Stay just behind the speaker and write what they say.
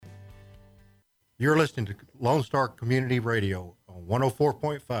You're listening to Lone Star Community Radio on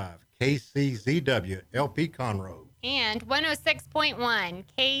 104.5 KCZW LP Conroe. And 106.1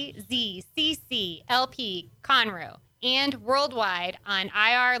 KZCC LP Conroe. And worldwide on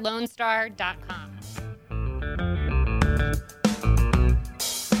irlonestar.com.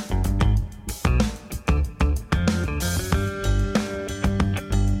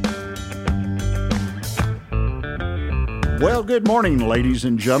 Well, good morning, ladies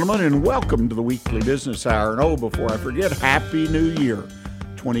and gentlemen, and welcome to the Weekly Business Hour. And before I forget, Happy New Year.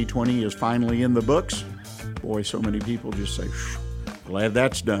 2020 is finally in the books. Boy, so many people just say, glad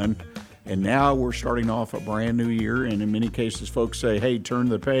that's done. And now we're starting off a brand new year, and in many cases, folks say, hey, turn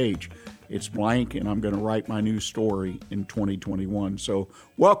the page. It's blank, and I'm going to write my new story in 2021. So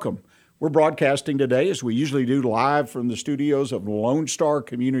welcome. We're broadcasting today, as we usually do, live from the studios of Lone Star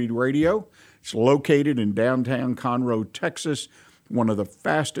Community Radio. It's located in downtown Conroe, Texas, one of the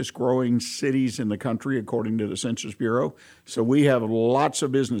fastest growing cities in the country, according to the Census Bureau. So we have lots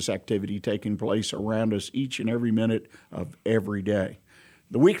of business activity taking place around us each and every minute of every day.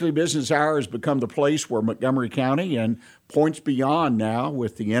 The Weekly Business Hour has become the place where Montgomery County and points beyond now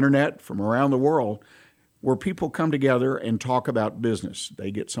with the internet from around the world, where people come together and talk about business. They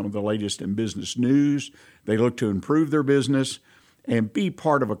get some of the latest in business news. They look to improve their business and be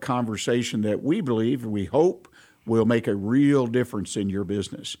part of a conversation that we believe, we hope, will make a real difference in your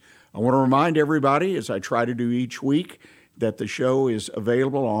business. I want to remind everybody, as I try to do each week, that the show is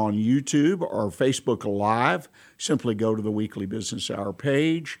available on YouTube or Facebook Live. Simply go to the Weekly Business Hour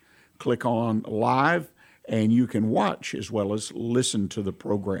page, click on Live, and you can watch as well as listen to the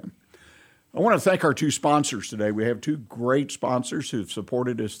program. I want to thank our two sponsors today. We have two great sponsors who've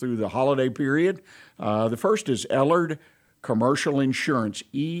supported us through the holiday period. The first is Ellard Commercial Insurance,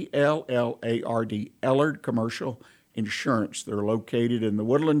 E-L-L-A-R-D, Ellard Commercial Insurance. They're located in the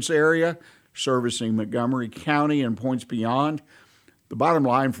Woodlands area, servicing Montgomery County and points beyond. The bottom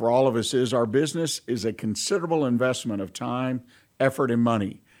line for all of us is our business is a considerable investment of time, effort, and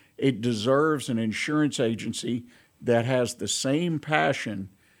money. It deserves an insurance agency that has the same passion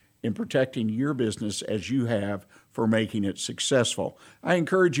in protecting your business as you have for making it successful. I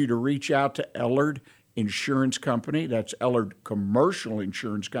encourage you to reach out to Ellard Insurance Company. That's Ellard Commercial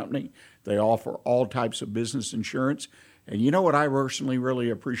Insurance Company. They offer all types of business insurance. And you know what I personally really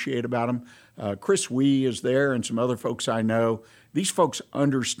appreciate about them? Chris Wee is there and some other folks I know. These folks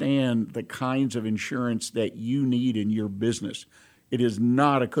understand the kinds of insurance that you need in your business. It is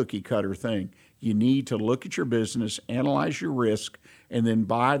not a cookie cutter thing. You need to look at your business, analyze your risk, and then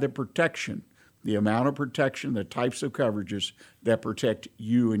buy the protection, the amount of protection, the types of coverages that protect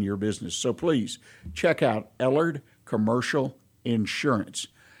you and your business. So please check out Ellard Commercial Insurance.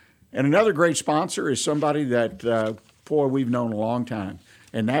 And another great sponsor is somebody that, we've known a long time,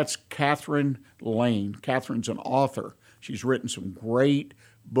 and that's Catherine Lane. Catherine's an author. She's written some great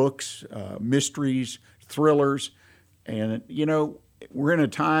books, mysteries, thrillers, and, you know, we're in a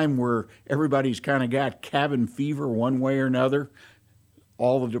time where everybody's kind of got cabin fever one way or another,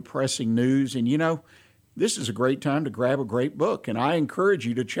 all the depressing news. And, you know, this is a great time to grab a great book. And I encourage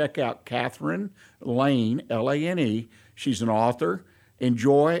you to check out Catherine Lane, L-A-N-E. She's an author.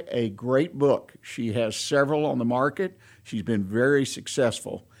 Enjoy a great book. She has several on the market. She's been very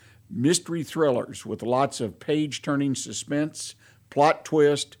successful. Mystery thrillers with lots of page-turning suspense, plot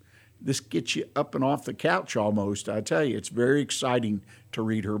twist. This gets you up and off the couch almost. I tell you, it's very exciting to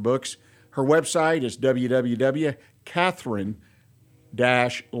read her books. Her website is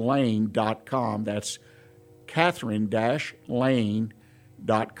www.catherine-lane.com. That's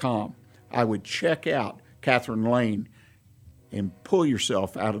catherine-lane.com. I would check out Catherine Lane and pull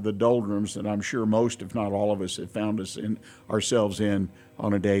yourself out of the doldrums that I'm sure most, if not all of us, have found ourselves in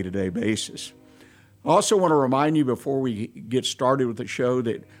on a day-to-day basis. I also want to remind you before we get started with the show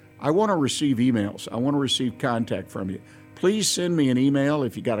that I want to receive emails. I want to receive contact from you. Please send me an email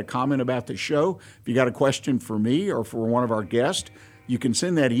if you got a comment about the show. If you got a question for me or for one of our guests, you can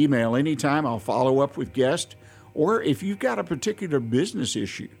send that email anytime. I'll follow up with guests. Or if you've got a particular business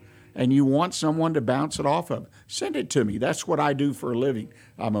issue and you want someone to bounce it off of, send it to me. That's what I do for a living.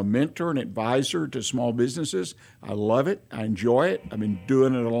 I'm a mentor and advisor to small businesses. I love it. I enjoy it. I've been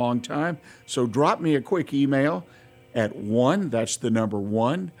doing it a long time. So drop me a quick email at that's the number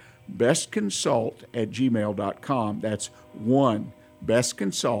 1, bestconsult@gmail.com. That's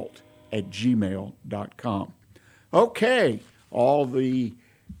bestconsult@gmail.com. Okay, all the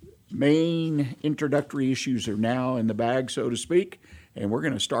main introductory issues are now in the bag, so to speak, and we're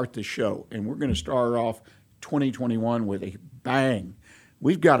going to start the show. And we're going to start off 2021 with a bang.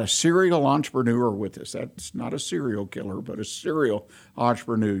 we've got a serial entrepreneur with us. That's not a serial killer, but a serial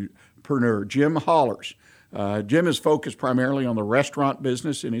entrepreneur, Jim Hollers. Jim is focused primarily on the restaurant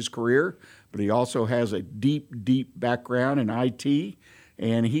business in his career, but he also has a deep, deep background in IT.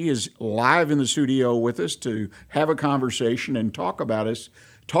 And he is live in the studio with us to have a conversation and talk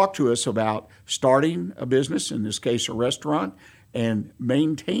to us about starting a business, in this case a restaurant, and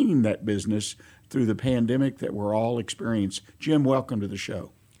maintaining that business through the pandemic that we're all experiencing. Jim, welcome to the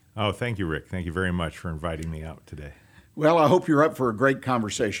show. Oh, thank you, Rick. Thank you very much for inviting me out today. Well, I hope you're up for a great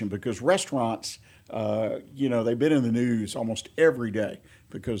conversation because restaurants, they've been in the news almost every day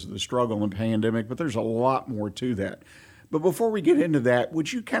because of the struggle and pandemic, but there's a lot more to that. But before we get into that,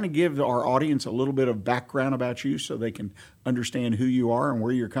 would you kind of give our audience a little bit of background about you so they can understand who you are and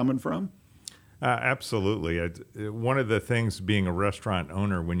where you're coming from? Absolutely. One of the things being a restaurant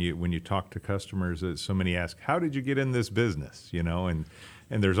owner, when you talk to customers, so many ask, "How did you get in this business?" And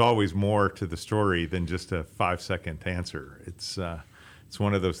there's always more to the story than just a 5-second answer. It's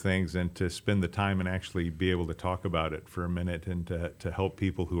one of those things, and to spend the time and actually be able to talk about it for a minute and to help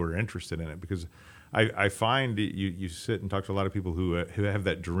people who are interested in it, because I find you sit and talk to a lot of people who have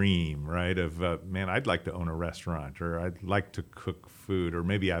that dream, right, of, man, I'd like to own a restaurant, or I'd like to cook food, or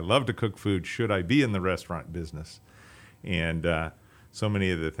maybe I love to cook food. Should I be in the restaurant business? And so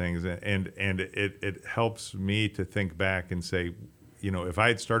many of the things. And it helps me to think back and say, if I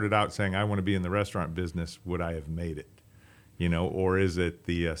had started out saying I want to be in the restaurant business, would I have made it? Or is it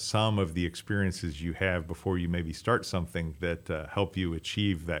the sum of the experiences you have before you maybe start something that help you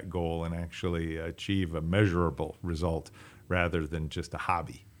achieve that goal and actually achieve a measurable result rather than just a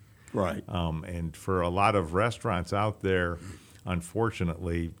hobby? Right. And for a lot of restaurants out there,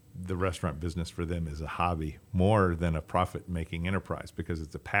 unfortunately, the restaurant business for them is a hobby more than a profit-making enterprise because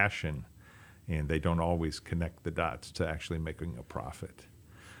it's a passion, and they don't always connect the dots to actually making a profit.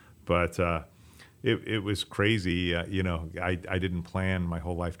 But It was crazy. I didn't plan my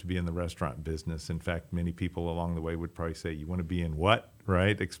whole life to be in the restaurant business. In fact, many people along the way would probably say, "You want to be in what?"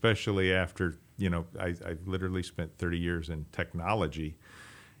 Right? Especially after, I literally spent 30 years in technology.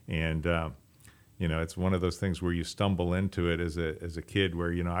 And, it's one of those things where you stumble into it as a kid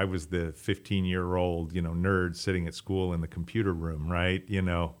where, I was the 15-year-old, nerd sitting at school in the computer room, right?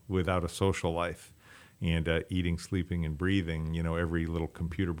 Without a social life. And eating, sleeping, and breathing, every little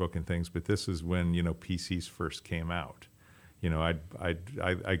computer book and things. But this is when, PCs first came out.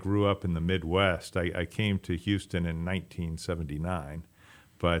 I grew up in the Midwest. I came to Houston in 1979.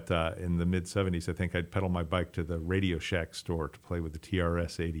 But in the mid-'70s, I think I'd pedal my bike to the Radio Shack store to play with the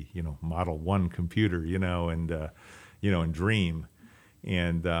TRS-80, Model 1 computer, and dream.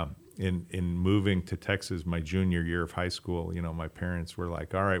 And in moving to Texas my junior year of high school, my parents were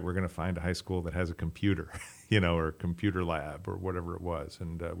like, "All right, we're going to find a high school that has a computer, or a computer lab or whatever it was."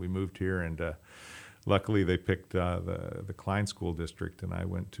 And we moved here, and luckily they picked the Klein School District, and I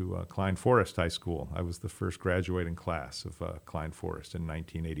went to Klein Forest High School. I was the first graduating class of Klein Forest in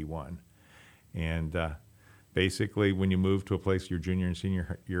 1981. And basically, when you move to a place your junior and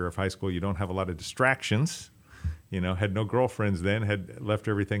senior year of high school, you don't have a lot of distractions. Had no girlfriends then, had left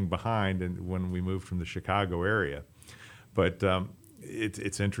everything behind, and when we moved from the Chicago area. But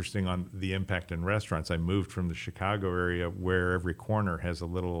it's interesting on the impact in restaurants. I moved from the Chicago area where every corner has a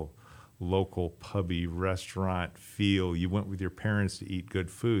little local pubby restaurant feel. You went with your parents to eat good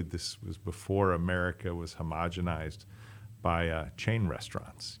food. This was before America was homogenized by chain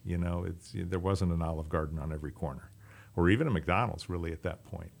restaurants. There wasn't an Olive Garden on every corner, or even a McDonald's really at that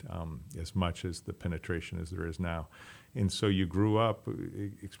point, as much as the penetration as there is now. And so you grew up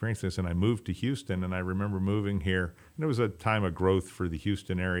experiencing this, and I moved to Houston, and I remember moving here, and it was a time of growth for the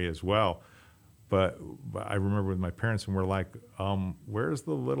Houston area as well. But I remember with my parents, and we're like, where's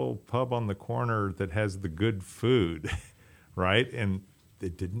the little pub on the corner that has the good food, right? And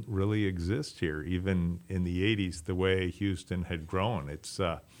it didn't really exist here, even in the 80s, the way Houston had grown.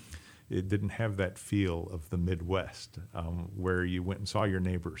 It didn't have that feel of the Midwest, where you went and saw your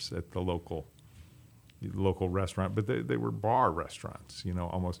neighbors at the local restaurant, but they were bar restaurants,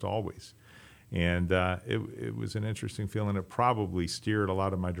 almost always. And it was an interesting feeling. It probably steered a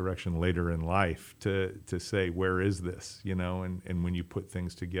lot of my direction later in life to say, where is this, and when you put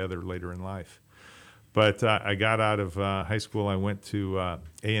things together later in life. But I got out of high school. I went to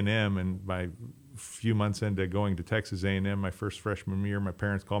A&M, and my few months into going to Texas A&M, my first freshman year, my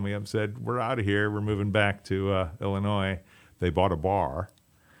parents called me up and said, "We're out of here. We're moving back to Illinois." They bought a bar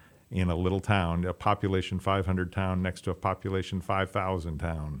in a little town, a population 500 town next to a population 5,000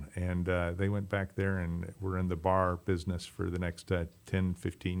 town. And they went back there and were in the bar business for the next 10,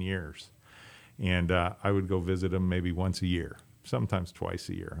 15 years. And I would go visit them maybe once a year. sometimes twice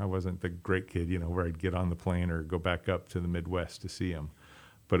a year. I wasn't the great kid, where I'd get on the plane or go back up to the Midwest to see them.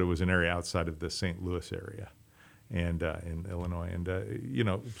 But it was an area outside of the St. Louis area and in Illinois. And,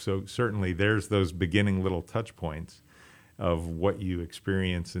 so certainly there's those beginning little touch points of what you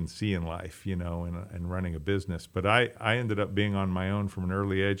experience and see in life, and running a business. But I ended up being on my own from an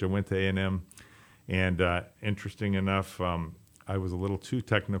early age. I went to A&M, and interesting enough, I was a little too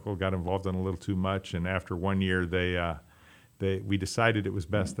technical, got involved in a little too much, and after 1 year, we decided it was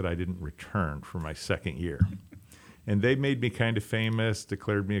best that I didn't return for my second year. And they made me kind of famous,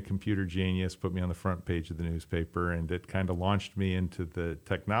 declared me a computer genius, put me on the front page of the newspaper, and it kind of launched me into the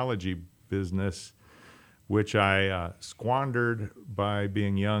technology business, which I squandered by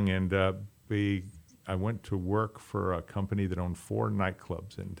being young. And I went to work for a company that owned 4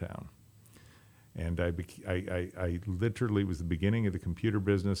 nightclubs in town. And I literally was the beginning of the computer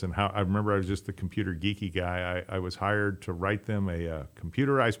business. And I remember I was just the computer geeky guy. I was hired to write them a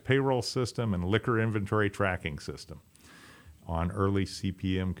computerized payroll system and liquor inventory tracking system on early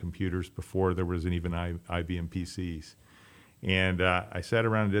CPM computers before there was even IBM PCs. And I sat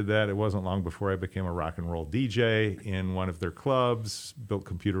around and did that. It wasn't long before I became a rock and roll DJ in one of their clubs, built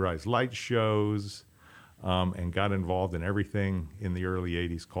computerized light shows, and got involved in everything in the early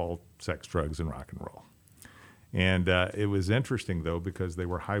 80s called sex, drugs, and rock and roll. And it was interesting, though, because they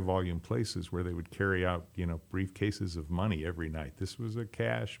were high-volume places where they would carry out, briefcases of money every night. This was a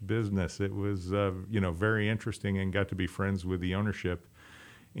cash business. It was, very interesting, and got to be friends with the ownership.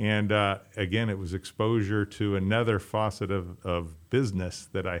 And again, it was exposure to another facet of business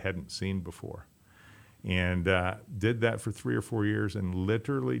that I hadn't seen before. And did that for 3 or 4 years and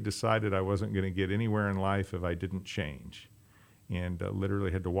literally decided I wasn't going to get anywhere in life if I didn't change. And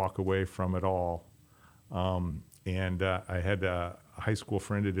literally had to walk away from it all. And I had a high school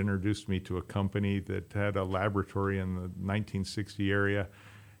friend had introduced me to a company that had a laboratory in the 1960 area.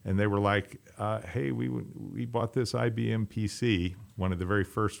 And they were like, hey, we bought this IBM PC, one of the very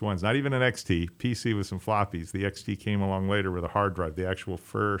first ones, not even an XT, PC with some floppies. The XT came along later with a hard drive, the actual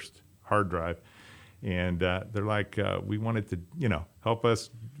first hard drive. And they're like, we wanted to, help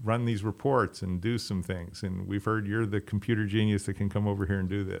us run these reports and do some things. And we've heard you're the computer genius that can come over here and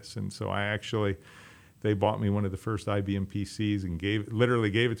do this. And so they bought me one of the first IBM PCs and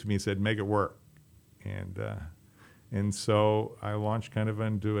literally gave it to me and said, make it work. And so I launched kind of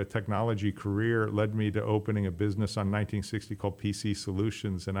into a technology career. It led me to opening a business on 1960 called PC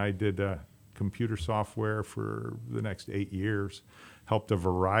Solutions. And I did computer software for the next 8 years. Helped a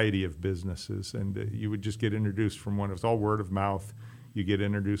variety of businesses, and you would just get introduced from one. It was all word of mouth. You get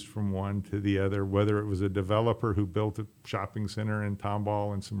introduced from one to the other, whether it was a developer who built a shopping center in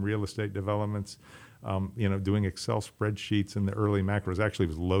Tomball and some real estate developments, doing Excel spreadsheets in the early macros. Actually, it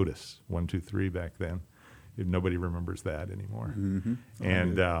was Lotus 123 back then. Nobody remembers that anymore. Mm-hmm.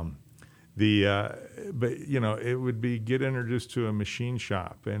 And but it would be get introduced to a machine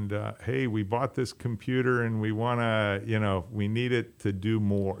shop and hey, we bought this computer and we want to, we need it to do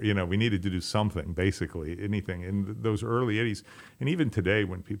more, we needed to do something, basically anything in those early 80s. And even today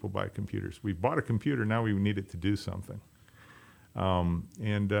when people buy computers, we bought a computer, now we need it to do something.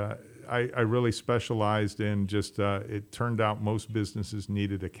 I really specialized in just, it turned out most businesses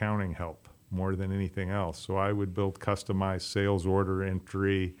needed accounting help more than anything else. So I would build customized sales order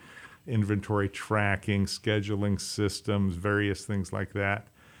entry, inventory tracking, scheduling systems, various things like that.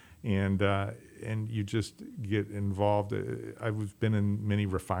 And you just get involved. I've been in many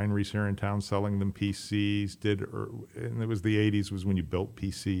refineries here in town selling them PCs, and it was the 80s was when you built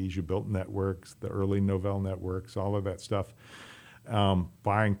PCs, you built networks, the early Novell networks, all of that stuff.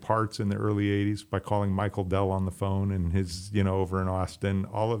 Buying parts in the early 80s by calling Michael Dell on the phone and his, over in Austin,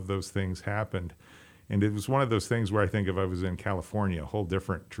 all of those things happened. And it was one of those things where I think if I was in California, a whole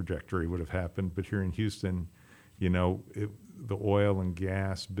different trajectory would have happened. But here in Houston, the oil and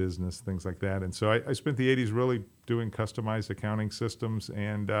gas business, things like that. And so I spent the 80s really doing customized accounting systems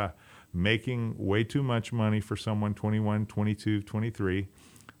and making way too much money for someone 21, 22, 23,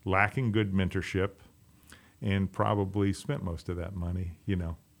 lacking good mentorship, and probably spent most of that money,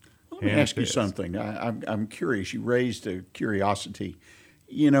 Let me ask you something. I'm curious. You raised a curiosity.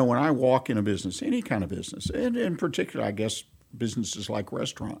 When I walk in a business, any kind of business, and in particular, I guess, businesses like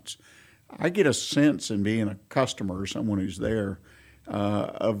restaurants, I get a sense in being a customer or someone who's there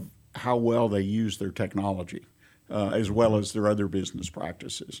of how well they use their technology as well as their other business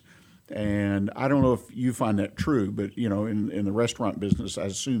practices. And I don't know if you find that true, but, in the restaurant business, I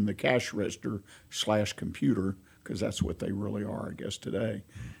assume the cash register / computer, because that's what they really are, I guess, today.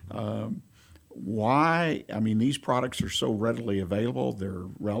 Why? I mean, these products are so readily available. They're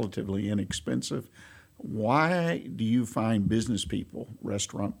relatively inexpensive. Why do you find business people,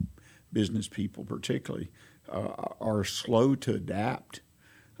 restaurant business people particularly, are slow to adapt?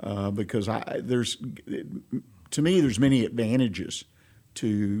 Because to me, there's many advantages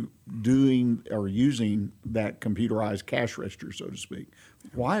to doing or using that computerized cash register, so to speak.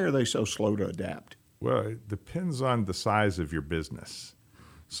 Why are they so slow to adapt? Well, it depends on the size of your business.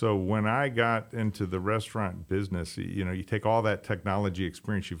 So when I got into the restaurant business, you take all that technology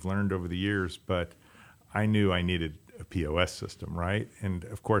experience you've learned over the years, but I knew I needed a POS system, right? And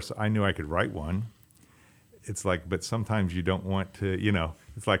of course, I knew I could write one. It's like, but sometimes you don't want to,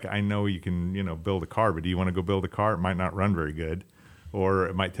 it's like, I know you can, build a car, but do you want to go build a car? It might not run very good, or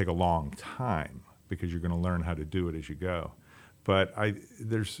it might take a long time because you're going to learn how to do it as you go. But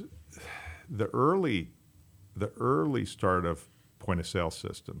there's the early start of point of sale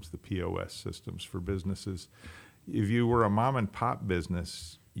systems, the POS systems for businesses. If you were a mom and pop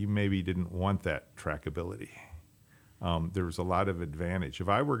business, you maybe didn't want that trackability. There was a lot of advantage. If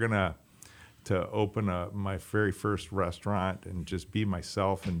I were going to open my very first restaurant and just be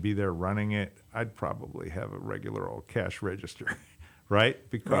myself and be there running it, I'd probably have a regular old cash register, right?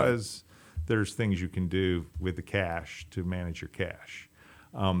 Because there's things you can do with the cash to manage your cash.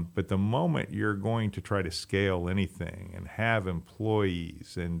 But the moment you're going to try to scale anything and have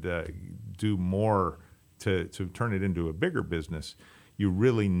employees and do more to turn it into a bigger business, you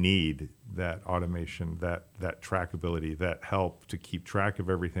really need that automation, that trackability, that help to keep track of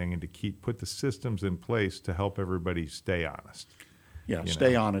everything and to put the systems in place to help everybody stay honest. Yeah,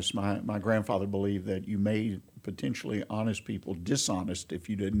 stay honest. My grandfather believed that you made potentially honest people dishonest if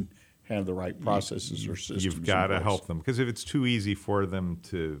you didn't have the right processes or systems. You've got to help them, because if it's too easy for them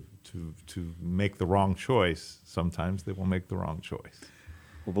to make the wrong choice, sometimes they will make the wrong choice.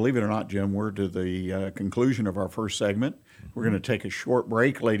 Well, believe it or not, Jim, we're to the conclusion of our first segment. We're going to take a short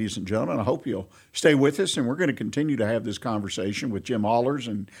break, ladies and gentlemen. I hope you'll stay with us, and we're going to continue to have this conversation with Jim Allers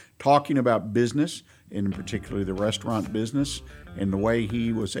and talking about business, in particular the restaurant business, and the way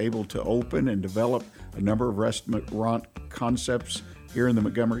he was able to open and develop a number of restaurant concepts here in the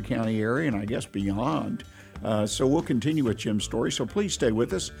Montgomery County area and I guess beyond. So we'll continue with Jim's story. So please stay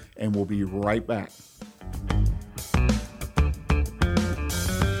with us, and we'll be right back.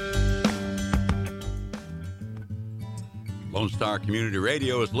 Lone Star Community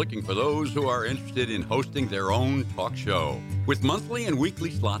Radio is looking for those who are interested in hosting their own talk show, with monthly and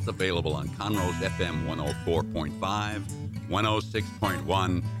weekly slots available on Conroe's FM 104.5,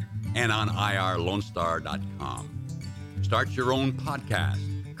 106.1, and on irlonestar.com. Start your own podcast,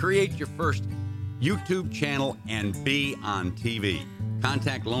 create your first YouTube channel, and be on TV.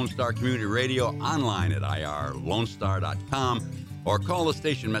 Contact Lone Star Community Radio online at irlonestar.com or call the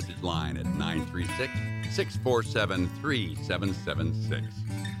station message line at 936-647-3776.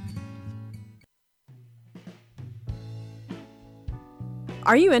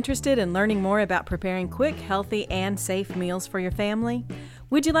 Are you interested in learning more about preparing quick, healthy, and safe meals for your family?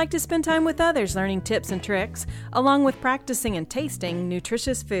 Would you like to spend time with others learning tips and tricks, along with practicing and tasting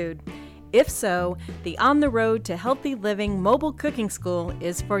nutritious food? If so, the On the Road to Healthy Living Mobile Cooking School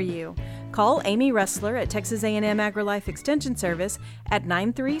is for you. Call Amy Ressler at Texas A&M AgriLife Extension Service at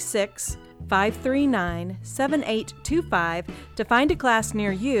 936-539-7825 to find a class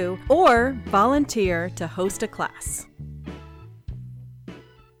near you or volunteer to host a class.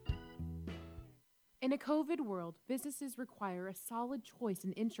 In a COVID world, businesses require a solid choice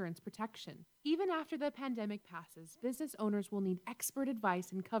in insurance protection. Even after the pandemic passes, business owners will need expert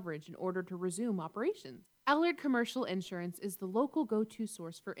advice and coverage in order to resume operations. Ellard Commercial Insurance is the local go-to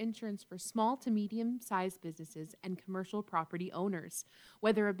source for insurance for small to medium-sized businesses and commercial property owners.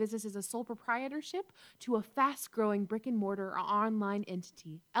 Whether a business is a sole proprietorship to a fast-growing brick-and-mortar or online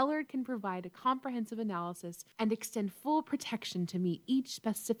entity, Ellard can provide a comprehensive analysis and extend full protection to meet each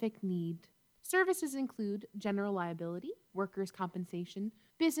specific need. Services include general liability, workers' compensation,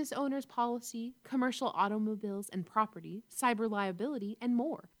 business owner's policy, commercial automobiles and property, cyber liability, and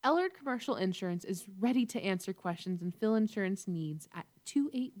more. Ellard Commercial Insurance is ready to answer questions and fill insurance needs at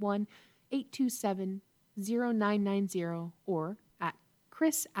 281-827-0990 or at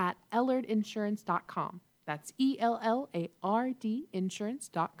chris@ellardinsurance.com. That's ELLARD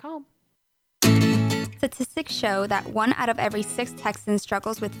insurance.com. Statistics show that 1 out of every 6 Texans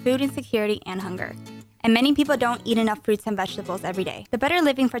struggles with food insecurity and hunger. And many people don't eat enough fruits and vegetables every day. The Better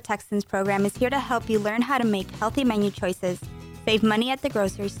Living for Texans program is here to help you learn how to make healthy menu choices, save money at the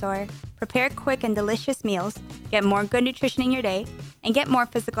grocery store, prepare quick and delicious meals, get more good nutrition in your day, and get more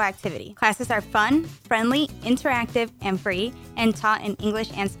physical activity. Classes are fun, friendly, interactive, and free, and taught in English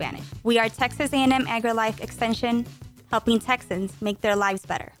and Spanish. We are Texas A&M AgriLife Extension, helping Texans make their lives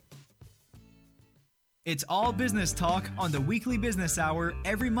better. It's all business talk on the Weekly Business Hour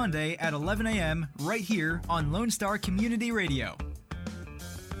every Monday at 11 a.m. right here on Lone Star Community Radio.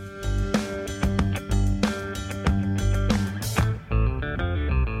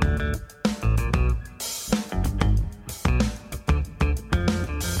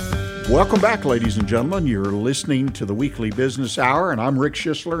 Welcome back, ladies and gentlemen. You're listening to the Weekly Business Hour, and I'm Rick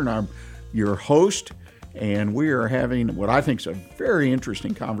Schisler, and I'm your host. And we are having what I think is a very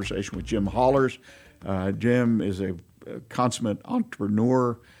interesting conversation with Jim Hollers. Jim is a consummate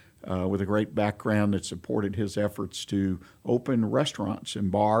entrepreneur with a great background that supported his efforts to open restaurants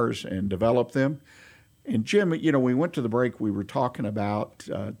and bars and develop them. And Jim, you know, we went to the break, we were talking about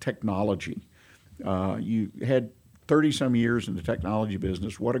technology. You had 30-some years in the technology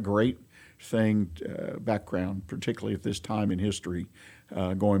business. What a great thing, background, particularly at this time in history,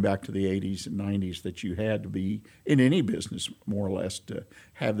 going back to the 80s and 90s, that you had to be in any business, more or less, to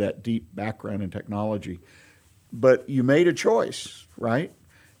have that deep background in technology. But you made a choice, right,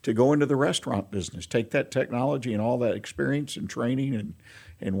 to go into the restaurant business, take that technology and all that experience and training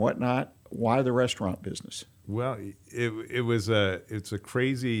and whatnot. Why the restaurant business? Well, it's a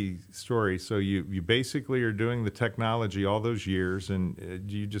crazy story. So you basically are doing the technology all those years, and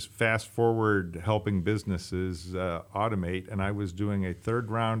you just fast forward helping businesses automate. And I was doing a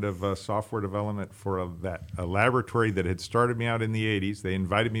third round of software development for a laboratory that had started me out in the 80s. They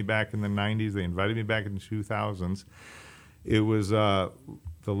invited me back in the 90s. They invited me back in the 2000s. It was the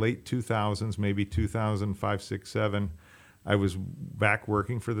late 2000s, maybe 2005, 6, 7. I was back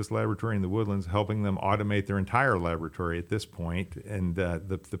working for this laboratory in the Woodlands, helping them automate their entire laboratory at this point. And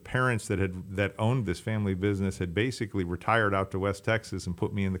the parents that owned this family business had basically retired out to West Texas and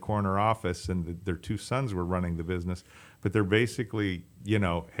put me in the corner office, and their two sons were running the business. But they're basically, you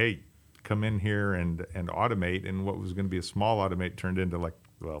know, hey, come in here and automate. And what was going to be a small automate turned into like,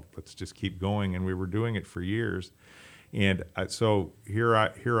 well, let's just keep going. And we were doing it for years. And so here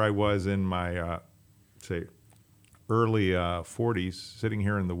I was in my, early 40s, sitting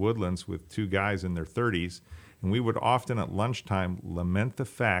here in the Woodlands with two guys in their 30s, and we would often at lunchtime lament the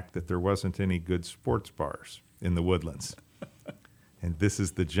fact that there wasn't any good sports bars in the Woodlands. And this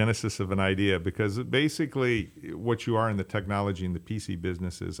is the genesis of an idea, because basically what you are in the technology and the PC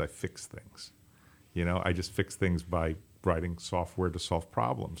business is I fix things. You know, I just fix things by writing software to solve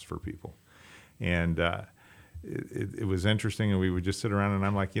problems for people. And it was interesting, and we would just sit around, and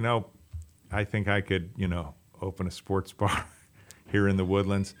I'm like, you know, I think I could, you know, open a sports bar here in the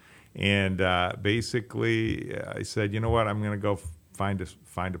Woodlands. And basically I said, you know what, I'm going to go find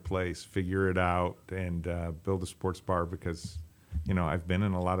a place, figure it out, and build a sports bar, because, you know, I've been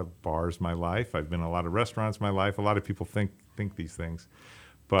in a lot of bars my life. I've been in a lot of restaurants my life. A lot of people think these things.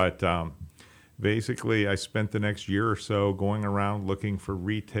 But basically I spent the next year or so going around looking for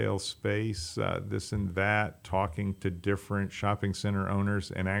retail space, this and that, talking to different shopping center owners,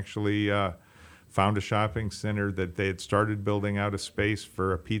 and actually found a shopping center that they had started building out a space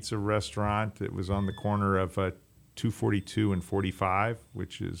for a pizza restaurant. It was on the corner of 242 and 45,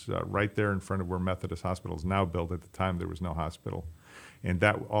 which is right there in front of where Methodist Hospital is now built. At the time, there was no hospital. And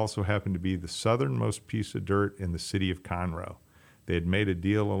that also happened to be the southernmost piece of dirt in the city of Conroe. They had made a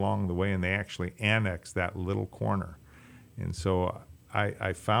deal along the way, and they actually annexed that little corner. And so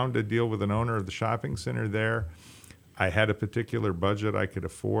I found a deal with an owner of the shopping center there. I had a particular budget I could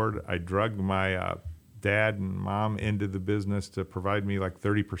afford. I drugged my dad and mom into the business to provide me like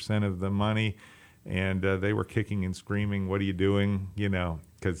 30% of the money, and they were kicking and screaming, "What are you doing?" You know,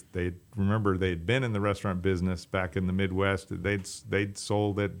 because they had been in the restaurant business back in the Midwest. They'd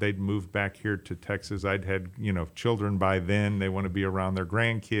sold it. They'd moved back here to Texas. I'd had, you know, children by then. They want to be around their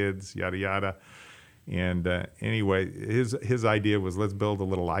grandkids, yada yada. And anyway, his idea was, let's build a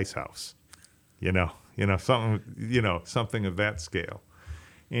little ice house, something of that scale.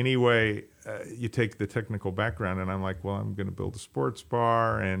 Anyway, you take the technical background, and I'm like, well, I'm going to build a sports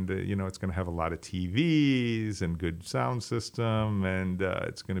bar, and it's going to have a lot of TVs and good sound system, and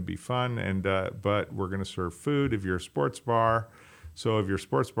it's going to be fun. And but we're going to serve food if you're a sports bar. So if you're a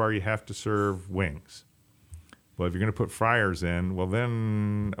sports bar, you have to serve wings. Well, if you're going to put fryers in, well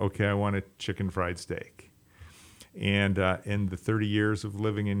then, okay, I want a chicken fried steak. And in the 30 years of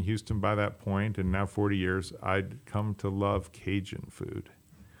living in Houston by that point, and now 40 years, I'd come to love Cajun food.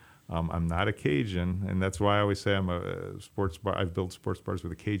 I'm not a Cajun, and that's why I always say I'm a sports bar. I've built sports bars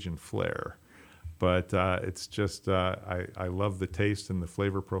with a Cajun flair. But it's just, I love the taste and the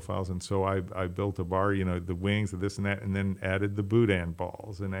flavor profiles, and so I built a bar, the wings, this and that, and then added the boudin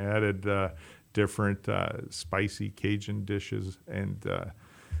balls, and added different spicy Cajun dishes, and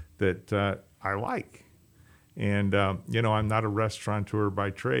that I like. And, I'm not a restaurateur by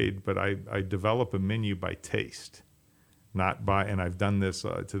trade, but I develop a menu by taste, not by, and I've done this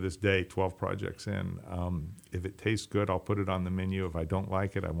to this day, 12 projects in. If it tastes good, I'll put it on the menu. If I don't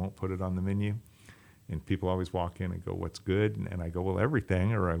like it, I won't put it on the menu. And people always walk in and go, what's good? And I go, well,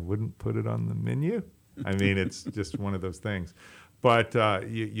 everything, or I wouldn't put it on the menu. I mean, it's just one of those things. But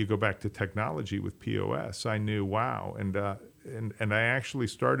you go back to technology with POS. I knew, wow. And I actually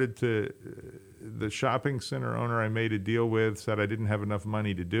started to, the shopping center owner I made a deal with said I didn't have enough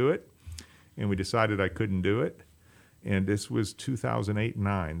money to do it. And we decided I couldn't do it. And this was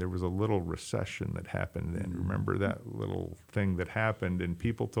 2008-9. There was a little recession that happened then. Remember that little thing that happened? And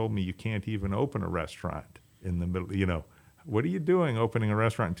people told me you can't even open a restaurant in the middle. What are you doing opening a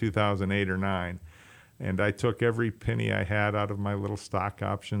restaurant in 2008 or 9? And I took every penny I had out of my little stock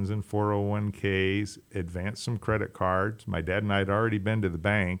options and 401ks, advanced some credit cards. My dad and I had already been to the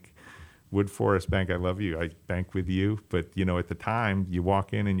bank. Wood Forest Bank, I love you. I bank with you. But, at the time, you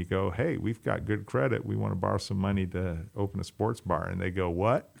walk in and you go, hey, we've got good credit. We want to borrow some money to open a sports bar. And they go,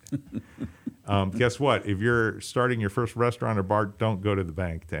 what? Guess what? If you're starting your first restaurant or bar, don't go to the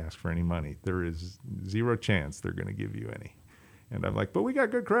bank to ask for any money. There is zero chance they're going to give you any. And I'm like, but we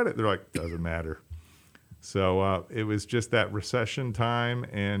got good credit. They're like, doesn't matter. So it was just that recession time,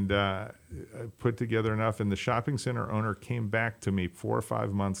 and I put together enough. And the shopping center owner came back to me 4 or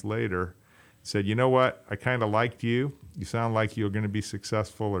 5 months later, said, you know what, I kind of liked you. You sound like you're going to be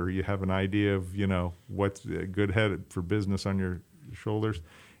successful, or you have an idea of, what's a good head for business on your shoulders.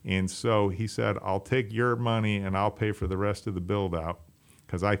 And so he said, I'll take your money and I'll pay for the rest of the build out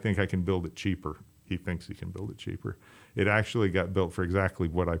because I think I can build it cheaper. He thinks he can build it cheaper. It actually got built for exactly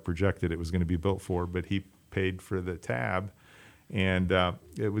what I projected it was going to be built for, but he paid for the tab. And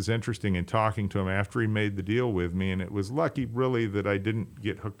it was interesting in talking to him after he made the deal with me, and it was lucky really that I didn't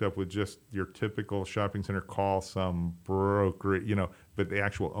get hooked up with just your typical shopping center, call some broker, but the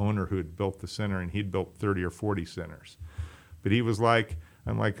actual owner who had built the center, and he'd built 30 or 40 centers. But he was like,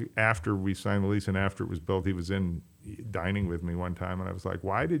 after we signed the lease and after it was built, he was in dining with me one time, and I was like,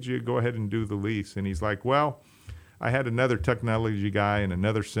 why did you go ahead and do the lease? And he's like, well, I had another technology guy and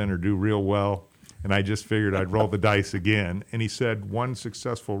another center do real well, and I just figured I'd roll the dice again. And he said one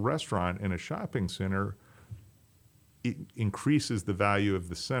successful restaurant in a shopping center increases the value of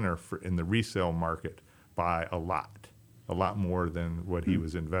the center in the resale market by a lot more than what he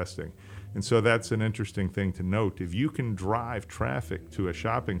was investing. And so that's an interesting thing to note. If you can drive traffic to a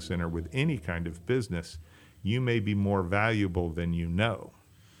shopping center with any kind of business, you may be more valuable than you know.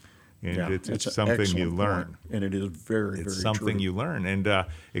 And it's something you learn. Point. And it is very, very It's something true. you learn. And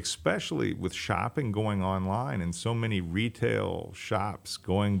especially with shopping going online and so many retail shops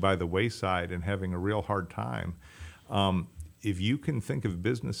going by the wayside and having a real hard time, if you can think of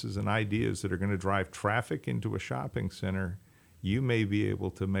businesses and ideas that are going to drive traffic into a shopping center, you may be able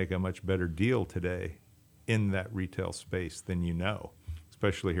to make a much better deal today in that retail space than you know,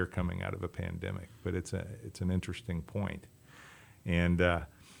 especially here coming out of a pandemic. But it's an interesting point. And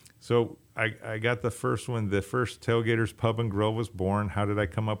so I got the first one. The first Tailgaters Pub and Grill was born. How did I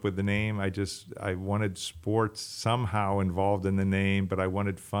come up with the name? I wanted sports somehow involved in the name, but I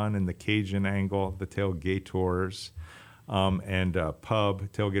wanted fun in the Cajun angle, the Tailgators. And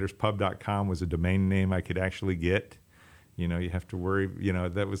pub, tailgaterspub.com was a domain name I could actually get. You have to worry,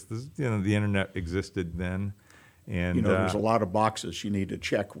 that was, the internet existed then. And there's a lot of boxes you need to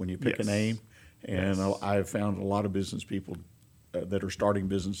check when you pick a name. And I've found a lot of business people that are starting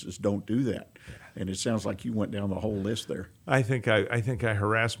businesses don't do that. And it sounds like you went down the whole list there. I think I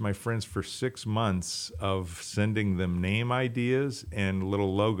harassed my friends for 6 months of sending them name ideas and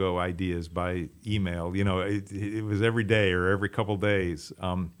little logo ideas by email. It was every day or every couple days.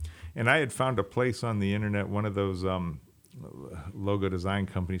 And I had found a place on the internet, one of those logo design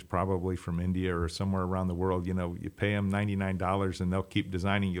companies, probably from India or somewhere around the world. You pay them $99 and they'll keep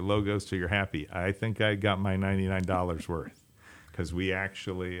designing you logos till you're happy. I think I got my $99 worth. Because we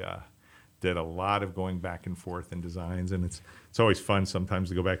actually did a lot of going back and forth in designs, and it's always fun sometimes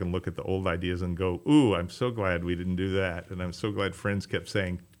to go back and look at the old ideas and go, ooh, I'm so glad we didn't do that, and I'm so glad friends kept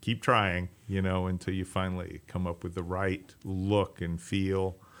saying, keep trying, until you finally come up with the right look and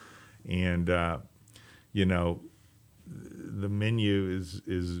feel, and the menu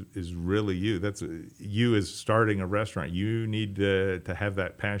is really you. That's you as starting a restaurant. You need to have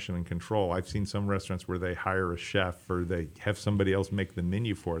that passion and control. I've seen some restaurants where they hire a chef or they have somebody else make the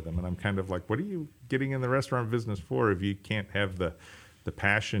menu for them, and I'm kind of like, what are you getting in the restaurant business for if you can't have the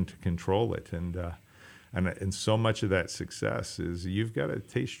passion to control it? And so much of that success is you've got to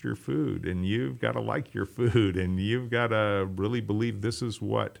taste your food, and you've got to like your food, and you've got to really believe this is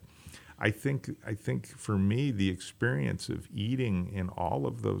what I think for me, the experience of eating in all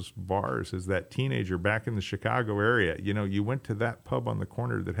of those bars as that teenager back in the Chicago area, you went to that pub on the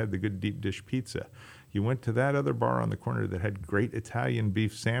corner that had the good deep dish pizza. You went to that other bar on the corner that had great Italian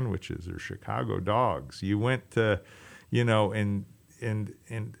beef sandwiches or Chicago dogs. You went to, and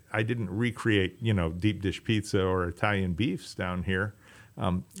I didn't recreate, deep dish pizza or Italian beefs down here.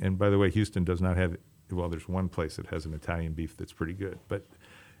 And by the way, Houston does not have, well, there's one place that has an Italian beef that's pretty good. But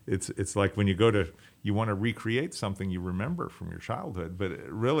it's like when you want to recreate something you remember from your childhood. But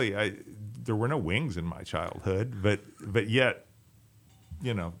really, there were no wings in my childhood. But yet,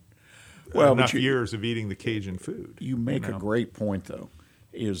 enough years of eating the Cajun food. You make a great point, though,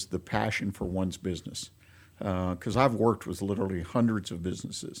 is the passion for one's business. Because I've worked with literally hundreds of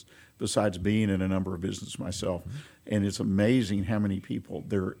businesses besides being in a number of businesses myself. Mm-hmm. And it's amazing how many people,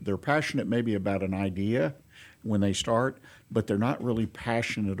 they're passionate maybe about an idea when they start, but they're not really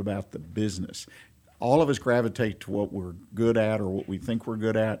passionate about the business. All of us gravitate to what we're good at or what we think we're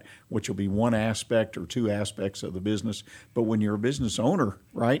good at, which will be one aspect or two aspects of the business. But when you're a business owner,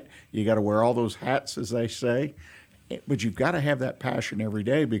 right, you got to wear all those hats, as they say. But you've got to have that passion every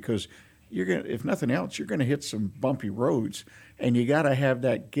day because you're going to, if nothing else, you're going to hit some bumpy roads, and you got to have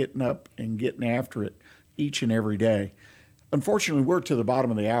that getting up and getting after it each and every day. Unfortunately, we're to the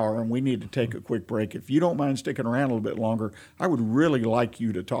bottom of the hour, and we need to take a quick break. If you don't mind sticking around a little bit longer, I would really like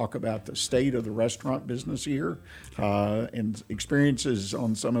you to talk about the state of the restaurant business here and experiences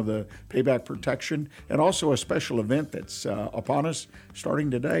on some of the payback protection, and also a special event that's upon us starting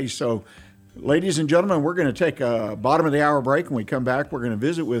today. So, ladies and gentlemen, we're going to take a bottom of the hour break. When we come back, we're going to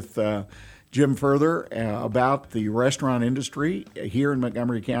visit with Jim further about the restaurant industry here in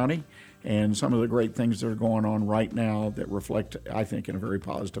Montgomery County and some of the great things that are going on right now that reflect, I think, in a very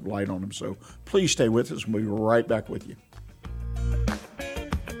positive light on them. So please stay with us. We'll be right back with you.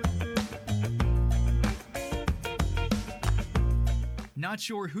 Not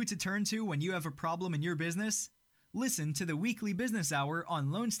sure who to turn to when you have a problem in your business? Listen to the Weekly Business Hour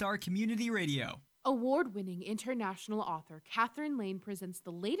on Lone Star Community Radio. Award-winning international author Catherine Lane presents the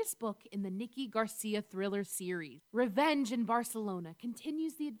latest book in the Nikki Garcia thriller series. Revenge in Barcelona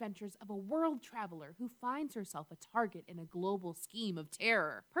continues the adventures of a world traveler who finds herself a target in a global scheme of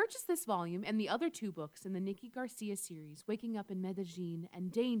terror. Purchase this volume and the other two books in the Nikki Garcia series, Waking Up in Medellin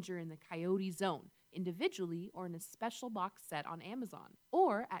and Danger in the Coyote Zone, individually or in a special box set on Amazon,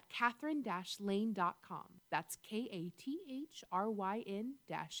 or at catherine-lane.com. That's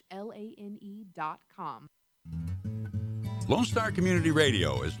KATHRYN-LANE.com. Lone Star Community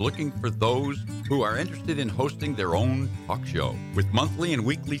Radio is looking for those who are interested in hosting their own talk show, with monthly and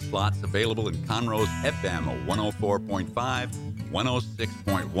weekly slots available in Conroe's FM 104.5,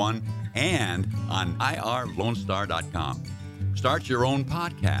 106.1, and on irlonestar.com. Start your own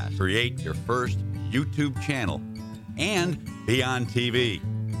podcast, create your first YouTube channel, and be on TV.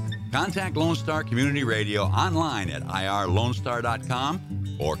 Contact Lone Star Community Radio online at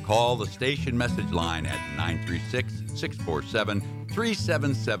irlonestar.com or call the station message line at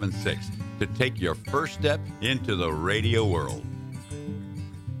 936-647-3776 to take your first step into the radio world.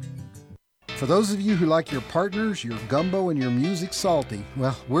 For those of you who like your partners, your gumbo, and your music salty,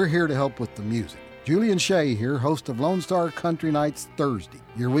 well, we're here to help with the music. Julian Shea here, host of Lone Star Country Nights Thursday,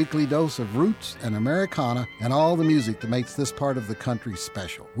 your weekly dose of roots and Americana and all the music that makes this part of the country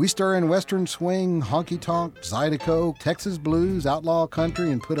special. We stir in Western swing, honky-tonk, Zydeco, Texas blues, outlaw country,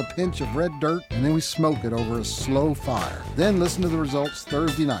 and put a pinch of red dirt, and then we smoke it over a slow fire. Then listen to the results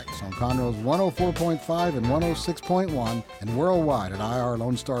Thursday nights on Conroe's 104.5 and 106.1 and worldwide at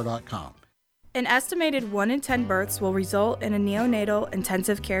irlonestar.com. An estimated 1 in 10 births will result in a neonatal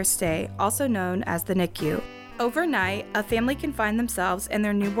intensive care stay, also known as the NICU. Overnight, a family can find themselves and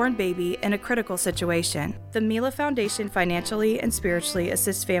their newborn baby in a critical situation. The Mila Foundation financially and spiritually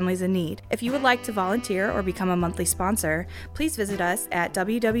assists families in need. If you would like to volunteer or become a monthly sponsor, please visit us at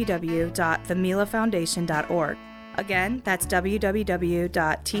www.themilafoundation.org. Again, that's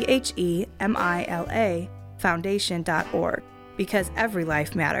www.themilafoundation.org, because every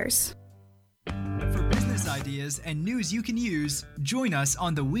life matters. For business ideas and news you can use, join us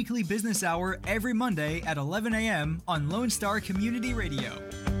on the Weekly Business Hour every Monday at 11 a.m. on Lone Star Community Radio.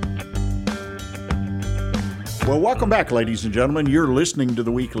 Well, welcome back, ladies and gentlemen. You're listening to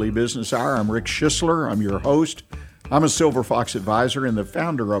the Weekly Business Hour. I'm Rick Schisler. I'm your host. I'm a Silver Fox advisor and the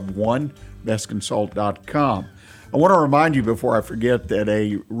founder of OneBestConsult.com. I want to remind you before I forget that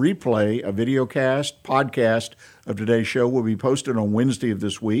a replay, a podcast of today's show will be posted on Wednesday of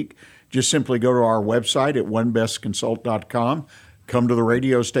this week. Just simply go to our website at OneBestConsult.com. come to the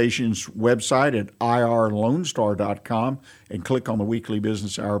radio station's website at irlonestar.com and click on the Weekly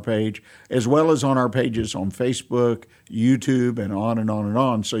Business Hour page, as well as on our pages on Facebook, YouTube, and on and on and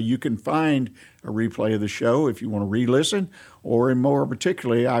on. So you can find a replay of the show if you want to re-listen, or in more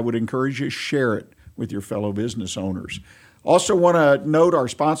particularly, I would encourage you to share it with your fellow business owners. Also want to note our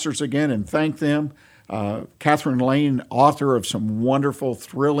sponsors again and thank them. Catherine Lane, author of some wonderful,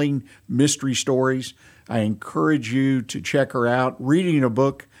 thrilling mystery stories. I encourage you to check her out. Reading a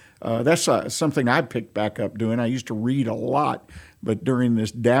book, that's something I picked back up doing. I used to read a lot, but during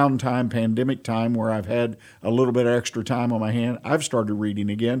this downtime, pandemic time, where I've had a little bit of extra time on my hand, I've started reading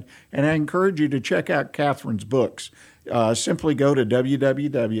again. And I encourage you to check out Catherine's books. Simply go to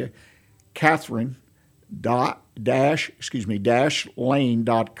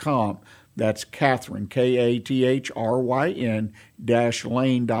www.catherine-lane.com. That's Catherine,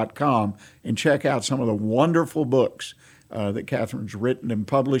 Kathryn-lane.com, and check out some of the wonderful books that Catherine's written and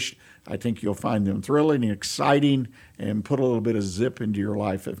published. I think you'll find them thrilling and exciting and put a little bit of zip into your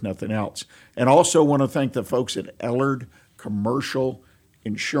life, if nothing else. And also want to thank the folks at Ellard Commercial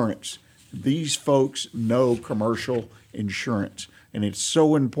Insurance. These folks know commercial insurance, and it's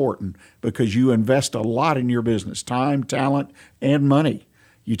so important because you invest a lot in your business, time, talent, and money.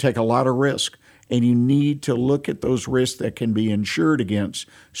 You take a lot of risk, and you need to look at those risks that can be insured against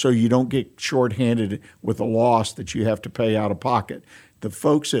so you don't get shorthanded with a loss that you have to pay out of pocket. The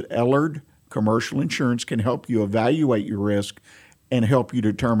folks at Ellard Commercial Insurance can help you evaluate your risk and help you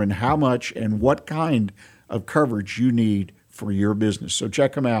determine how much and what kind of coverage you need for your business. So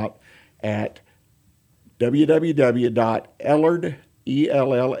check them out at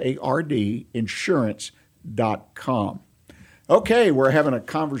www.ellardinsurance.com. Okay, we're having a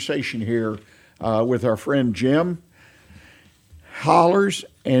conversation here with our friend Jim Hollers.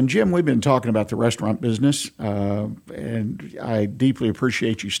 And Jim, we've been talking about the restaurant business, and I deeply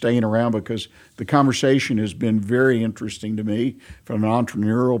appreciate you staying around because the conversation has been very interesting to me from an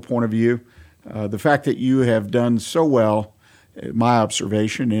entrepreneurial point of view. The fact that you have done so well, my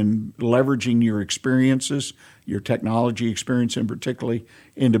observation, in leveraging your experiences, your technology experience in particularly,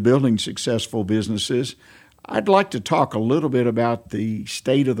 into building successful businesses. I'd like to talk a little bit about the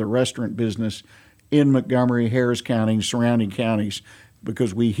state of the restaurant business in Montgomery, Harris County, and surrounding counties,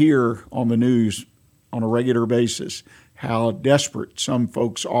 because we hear on the news on a regular basis how desperate some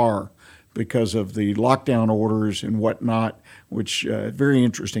folks are because of the lockdown orders and whatnot, which very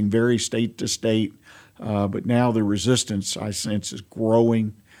interesting, very state to state. But now the resistance, I sense, is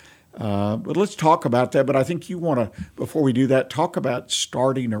growing. But let's talk about that. But I think you want to, before we do that, talk about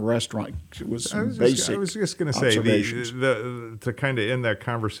starting a restaurant with some basic I was just going to say, to kind of end that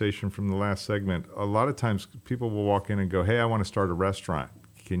conversation from the last segment, a lot of times people will walk in and go, hey, I want to start a restaurant.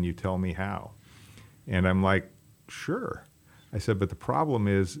 Can you tell me how? And I'm like, sure. I said, but the problem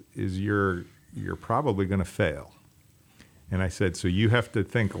is you're probably going to fail. And I said, so you have to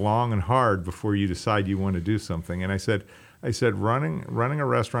think long and hard before you decide you want to do something. And I said, running a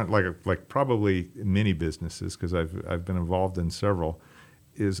restaurant, like probably many businesses, because I've been involved in several,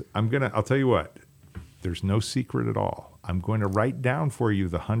 I'll tell you what, there's no secret at all. I'm going to write down for you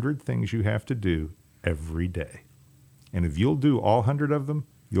the 100 things you have to do every day. And if you'll do all 100 of them,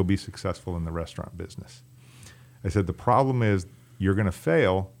 you'll be successful in the restaurant business. I said, the problem is you're going to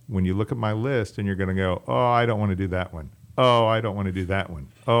fail when you look at my list and you're going to go, oh, I don't want to do that one. Oh, I don't want to do that one.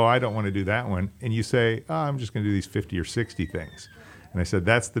 Oh, I don't want to do that one. And you say, oh, I'm just going to do these 50 or 60 things. And I said,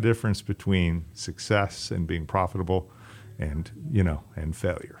 that's the difference between success and being profitable and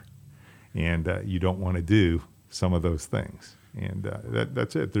failure. And you don't want to do some of those things. And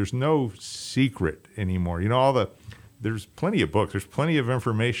that's it. There's no secret anymore. There's plenty of books. There's plenty of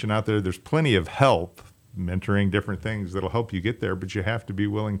information out there. There's plenty of help, mentoring, different things that'll help you get there, but you have to be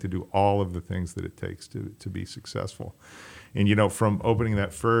willing to do all of the things that it takes to be successful. And, from opening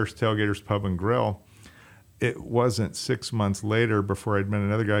that first Tailgater's Pub and Grill, it wasn't 6 months later before I'd met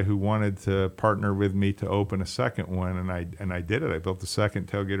another guy who wanted to partner with me to open a second one, and I did it. I built the second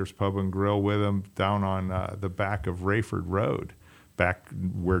Tailgater's Pub and Grill with him down on the back of Rayford Road, back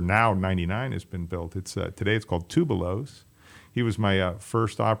where now 99 has been built. Today it's called Tubelos. He was my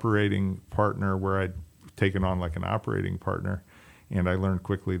first operating partner, where I'd taken on like an operating partner, and I learned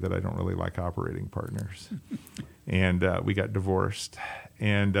quickly that I don't really like operating partners. And we got divorced,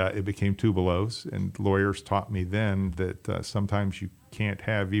 and it became Tubelos. And lawyers taught me then that sometimes you can't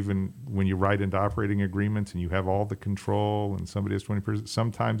have, even when you write into operating agreements and you have all the control and somebody has 20%,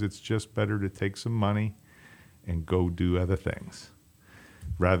 sometimes it's just better to take some money and go do other things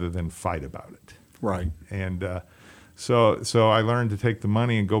rather than fight about it. Right. And so I learned to take the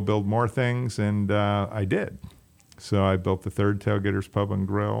money and go build more things, and I did. So I built the third Tailgaters Pub and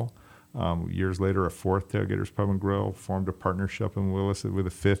Grill. Years later, a fourth Tailgaters Pub and Grill, formed a partnership in Willis with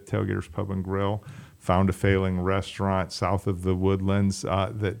a fifth Tailgaters Pub and Grill, found a failing restaurant south of the Woodlands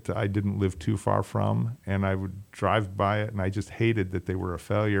that I didn't live too far from, and I would drive by it, and I just hated that they were a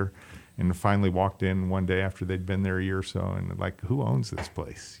failure. And finally walked in one day after they'd been there a year or so, and like, who owns this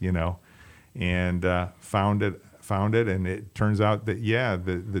place, you know? And found it, and it turns out that, yeah,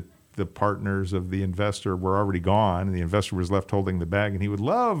 the partners of the investor were already gone, and the investor was left holding the bag, and he would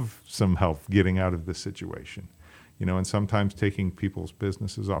love some help getting out of this situation. You know, and sometimes taking people's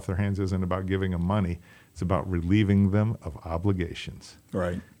businesses off their hands isn't about giving them money. It's about relieving them of obligations.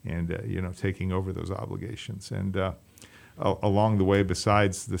 Right. And, you know, taking over those obligations. And along the way,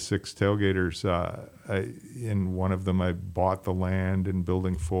 besides the 6 Tailgaters, in one of them I bought the land in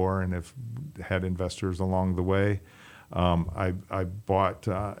Building 4 and have had investors along the way. I bought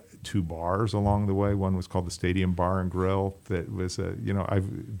 2 bars along the way. One was called the Stadium Bar and Grill. That was,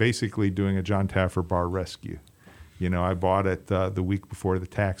 I've basically doing a John Taffer bar rescue. You know, I bought it the week before the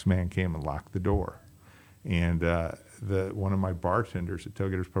tax man came and locked the door. And one of my bartenders at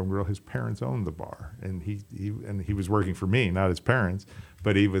Tailgaters Pub and Grill, his parents owned the bar, and he was working for me, not his parents.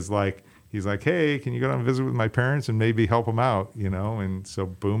 But he's like, hey, can you go down and visit with my parents and maybe help them out, you know? And so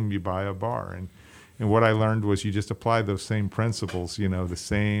boom, you buy a bar. And what I learned was you just apply those same principles, you know, the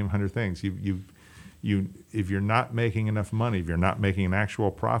same 100 things. If you're not making enough money, if you're not making an actual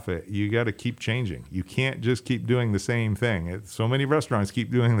profit, you got to keep changing. You can't just keep doing the same thing. So many restaurants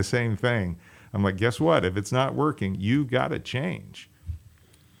keep doing the same thing. I'm like, guess what? If it's not working, you got to change.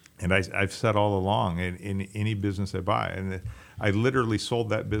 And I've said all along, in any business I buy, and I literally sold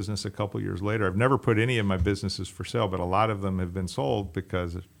that business a couple years later. I've never put any of my businesses for sale, but a lot of them have been sold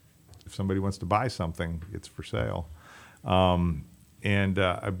because if somebody wants to buy something, it's for sale. And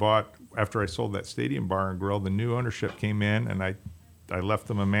I bought, after I sold that Stadium Bar and Grill, the new ownership came in, and I left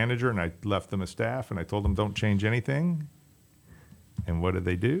them a manager, and I left them a staff, and I told them don't change anything. And what did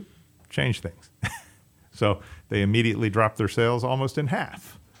they do? Change things. So they immediately dropped their sales almost in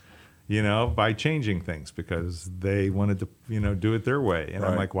half, you know, by changing things because they wanted to, you know, do it their way. And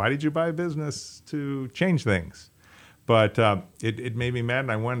right. I'm like, why did you buy a business to change things? But it made me mad,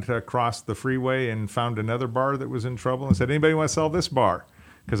 and I went across the freeway and found another bar that was in trouble and said, anybody want to sell this bar?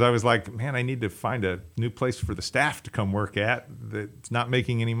 Because I was like, man, I need to find a new place for the staff to come work at that's not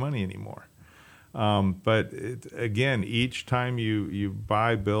making any money anymore. But again, each time you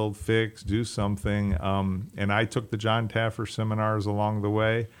buy, build, fix, do something, and I took the John Taffer seminars along the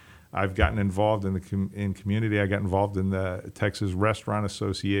way. I've gotten involved in in community. I got involved in the Texas Restaurant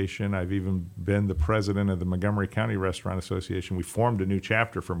Association. I've even been the president of the Montgomery County Restaurant Association. We formed a new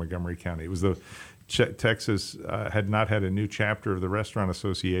chapter for Montgomery County. It was Texas had not had a new chapter of the Restaurant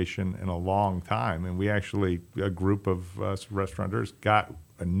Association in a long time, and we actually, a group of us restaurateurs, got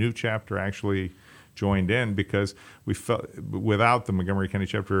a new chapter actually joined in because we felt without the Montgomery County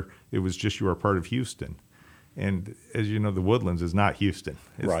chapter, it was just you were a part of Houston. And as you know, the Woodlands is not Houston.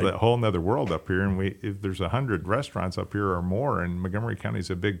 It's right. A whole nother world up here. And if there's 100 restaurants up here or more, and Montgomery County is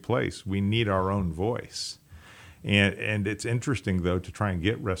a big place, we need our own voice. And it's interesting, though, to try and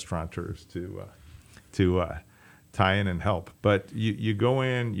get restaurateurs to tie in and help. But you go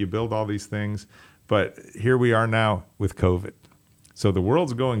in, you build all these things. But here we are now with COVID. So the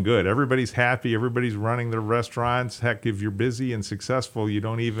world's going good. Everybody's happy. Everybody's running their restaurants. Heck, if you're busy and successful, you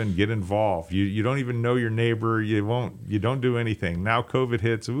don't even get involved. You don't even know your neighbor. You don't do anything. Now COVID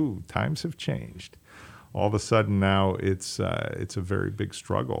hits. Ooh, times have changed. All of a sudden now it's a very big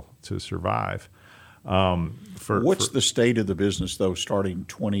struggle to survive. What's the state of the business though, starting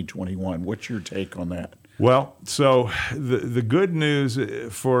 2021? What's your take on that? Well, so the good news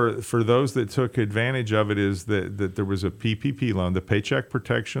for those that took advantage of it is that there was a PPP loan. The Paycheck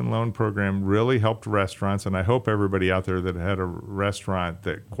Protection Loan Program really helped restaurants, and I hope everybody out there that had a restaurant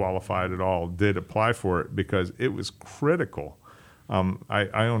that qualified at all did apply for it because it was critical. I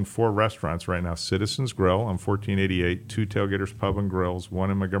own 4 restaurants right now: Citizens Grill on 1488, 2 Tailgaters Pub and Grills,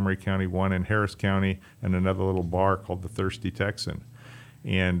 1 in Montgomery County, 1 in Harris County, and another little bar called the Thirsty Texan.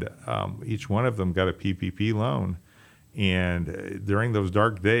 And each one of them got a PPP loan. And during those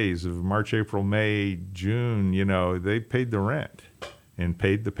dark days of March, April, May, June, you know, they paid the rent and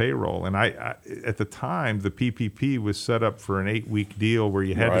paid the payroll. And I at the time, the PPP was set up for an 8-week deal where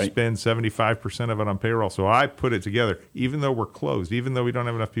you had right. to spend 75% of it on payroll. So I put it together. Even though we're closed, even though we don't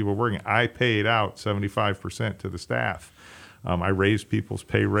have enough people working, I paid out 75% to the staff. I raised people's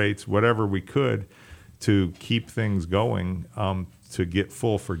pay rates, whatever we could, to keep things going. to get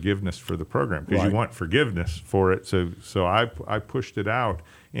full forgiveness for the program, because Right. you want forgiveness for it. So I pushed it out,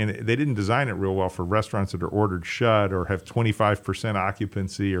 and they didn't design it real well for restaurants that are ordered shut or have 25%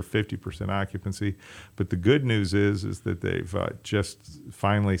 occupancy or 50% occupancy. But the good news is that they've just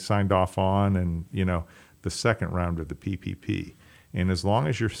finally signed off on, and the second round of the PPP. And as long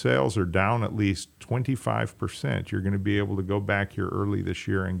as your sales are down at least 25%, you're going to be able to go back here early this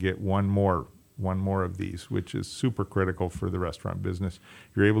year and get one more of these, which is super critical for the restaurant business.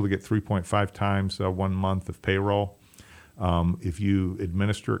 You're able to get 3.5 times 1 month of payroll. If you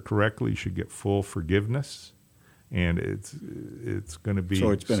administer it correctly, you should get full forgiveness, and it's going to be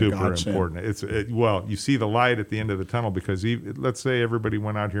super important. Well, you see the light at the end of the tunnel, because let's say everybody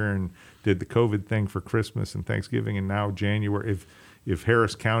went out here and did the COVID thing for Christmas and Thanksgiving, and now January, if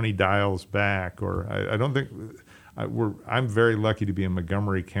Harris County dials back, or I don't think. I'm very lucky to be in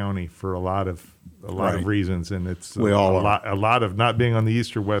Montgomery County for a lot of reasons, and it's a lot of not being on the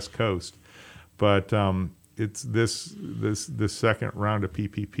east or west coast. But it's this second round of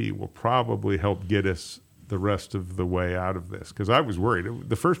PPP will probably help get us the rest of the way out of this, because I was worried.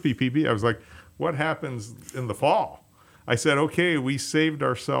 The first PPP, I was like, what happens in the fall? I said, okay, we saved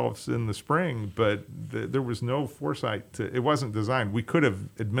ourselves in the spring, but there was no foresight. It wasn't designed. We could have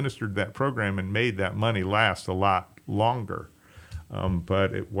administered that program and made that money last a lot longer,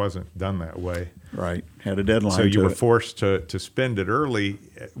 but it wasn't done that way. Right. Had a deadline. So you were forced to spend it early,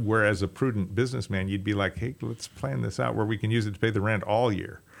 whereas a prudent businessman, you'd be like, hey, let's plan this out where we can use it to pay the rent all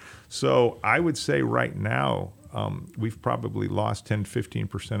year. So I would say right now, we've probably lost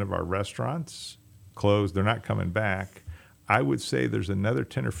 10-15% of our restaurants closed. They're not coming back. I would say there's another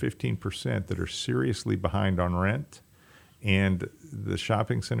 10 or 15% that are seriously behind on rent, and the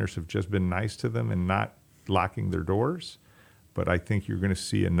shopping centers have just been nice to them and not locking their doors. But I think you're going to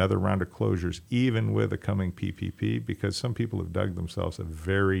see another round of closures, even with a coming PPP, because some people have dug themselves a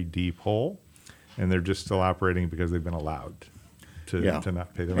very deep hole, and they're just still operating because they've been allowed to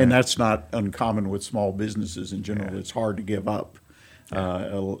not pay the rent. And that's not uncommon with small businesses in general. It's hard to give up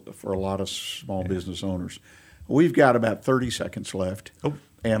for a lot of small business owners. We've got about 30 seconds left. Oh.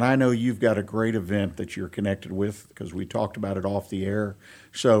 And I know you've got a great event that you're connected with, because we talked about it off the air.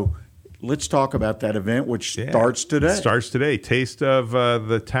 So let's talk about that event, which starts today. It starts today. Taste of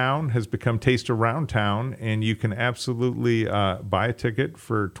the Town has become Taste Around Town, and you can absolutely buy a ticket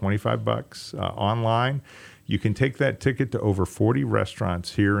for $25 online. You can take that ticket to over 40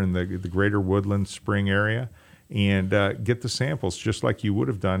 restaurants here in the greater Woodland Spring area, and get the samples just like you would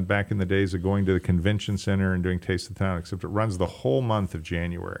have done back in the days of going to the convention center and doing Taste of the Town, except it runs the whole month of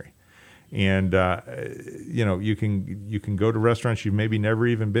January. And, you can go to restaurants you've maybe never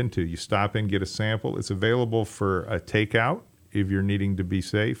even been to. You stop in, get a sample. It's available for a takeout if you're needing to be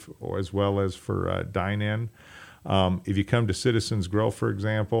safe, or as well as for dine-in. If you come to Citizens Grill, for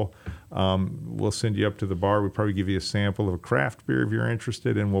example, we'll send you up to the bar. We'll probably give you a sample of a craft beer if you're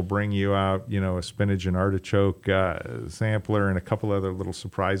interested, and we'll bring you out, a spinach and artichoke sampler and a couple other little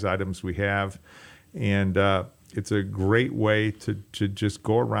surprise items we have. And it's a great way to just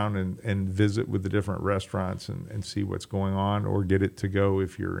go around and visit with the different restaurants and see what's going on, or get it to go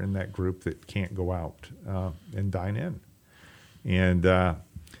if you're in that group that can't go out and dine in. And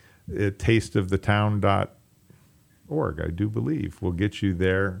tasteofthetown.org, I do believe, will get you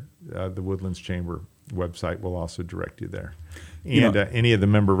there. The Woodlands Chamber website will also direct you there. And any of the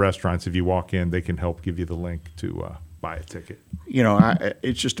member restaurants, if you walk in, they can help give you the link to buy a ticket.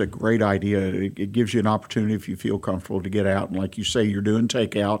 It's just a great idea. It gives you an opportunity, if you feel comfortable, to get out. And like you say, you're doing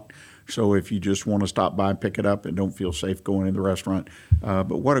takeout. So if you just want to stop by and pick it up and don't feel safe going in the restaurant. But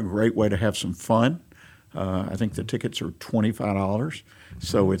what a great way to have some fun. I think the tickets are $25.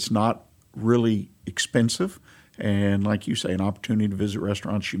 So it's not really expensive. And like you say, an opportunity to visit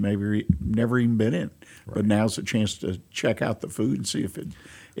restaurants you maybe never even been in. Right. But now's the chance to check out the food and see if it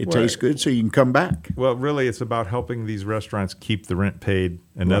tastes good, so you can come back. Well, really, it's about helping these restaurants keep the rent paid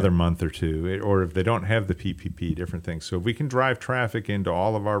another month or two, or if they don't have the PPP, different things. So if we can drive traffic into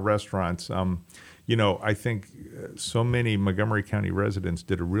all of our restaurants, I think so many Montgomery County residents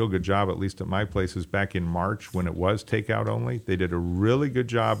did a real good job, at least at my places back in March when it was takeout only. They did a really good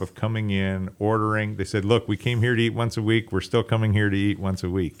job of coming in, ordering. They said, look, we came here to eat once a week. We're still coming here to eat once a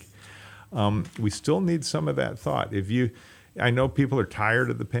week. We still need some of that thought. I know people are tired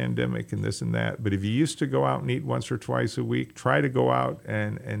of the pandemic and this and that, but if you used to go out and eat once or twice a week, try to go out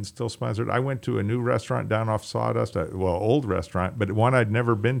and still sponsor it. I went to a new restaurant down off Sawdust, old restaurant, but one I'd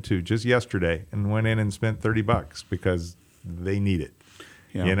never been to just yesterday, and went in and spent $30 because they need it.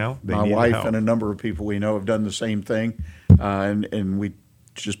 Yeah. They My need wife help. and a number of people we know have done the same thing, and we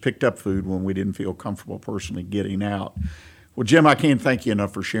just picked up food when we didn't feel comfortable personally getting out. Well, Jim, I can't thank you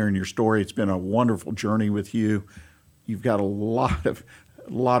enough for sharing your story. It's been a wonderful journey with you. You've got a lot of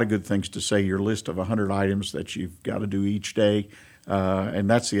good things to say. Your list of 100 items that you've got to do each day. And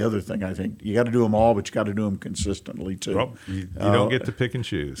that's the other thing, I think. You got to do them all, but you got to do them consistently, too. Well, you don't get to pick and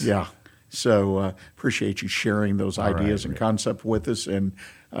choose. Yeah. So appreciate you sharing those ideas and concept with us. And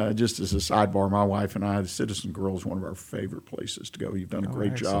just as a sidebar, my wife and I, the Citizen Grill is one of our favorite places to go. You've done a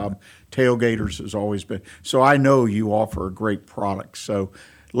great job. Tailgaters has always been. So I know you offer a great product. So,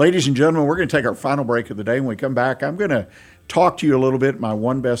 ladies and gentlemen, we're going to take our final break of the day. When we come back, I'm going to talk to you a little bit, my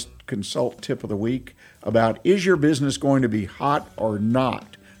One Best Consult tip of the week, about is your business going to be hot or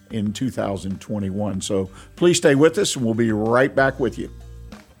not in 2021. So please stay with us, and we'll be right back with you.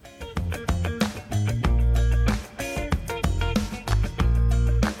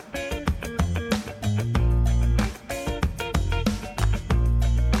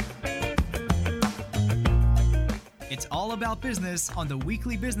 About business on the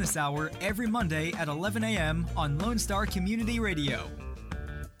Weekly Business Hour every Monday at 11 a.m. on Lone Star Community Radio.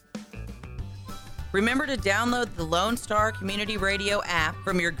 Remember to download the Lone Star Community Radio app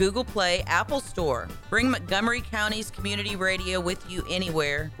from your Google Play Apple Store. Bring Montgomery County's community radio with you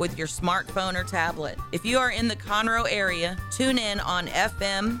anywhere with your smartphone or tablet. If you are in the Conroe area, tune in on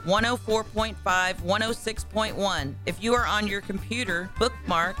FM 104.5, 106.1. If you are on your computer,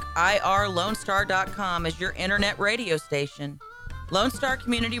 bookmark irlonestar.com as your internet radio station. Lone Star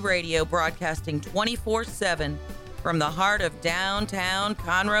Community Radio, broadcasting 24/7 from the heart of downtown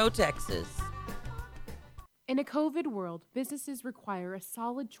Conroe, Texas. In a COVID world, businesses require a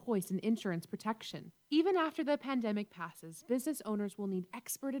solid choice in insurance protection. Even after the pandemic passes, business owners will need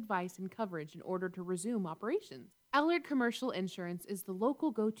expert advice and coverage in order to resume operations. Ellard Commercial Insurance is the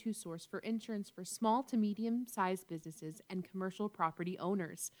local go-to source for insurance for small to medium-sized businesses and commercial property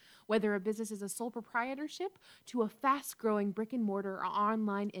owners. Whether a business is a sole proprietorship to a fast-growing brick-and-mortar or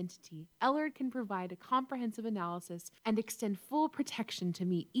online entity, Ellard can provide a comprehensive analysis and extend full protection to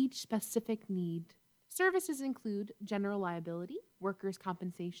meet each specific need. Services include general liability, workers'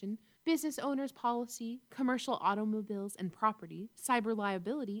 compensation, business owners' policy, commercial automobiles and property, cyber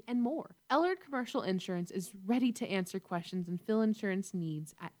liability, and more. Ellard Commercial Insurance is ready to answer questions and fill insurance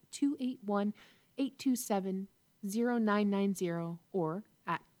needs at 281-827-0990 or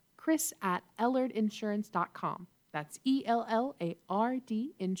at chris@ellardinsurance.com. That's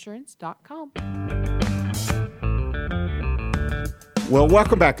ELLARD insurance.com. Well,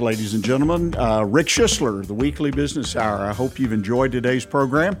 welcome back, ladies and gentlemen. Rick Schisler, the Weekly Business Hour. I hope you've enjoyed today's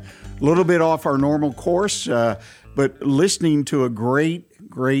program. A little bit off our normal course, but listening to a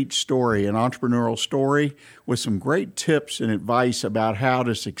great story, an entrepreneurial story with some great tips and advice about how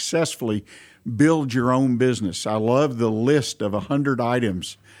to successfully build your own business. I love the list of 100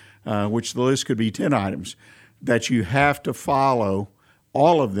 items, which the list could be 10 items, that you have to follow,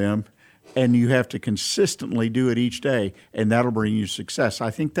 all of them, and you have to consistently do it each day, and that'll bring you success. I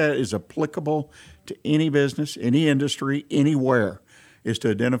think that is applicable to any business, any industry, anywhere, is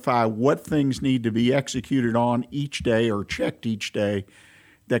to identify what things need to be executed on each day or checked each day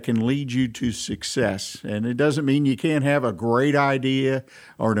that can lead you to success. And it doesn't mean you can't have a great idea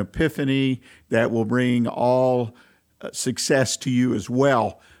or an epiphany that will bring all success to you as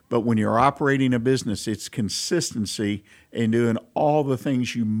well. But when you're operating a business, it's consistency in doing all the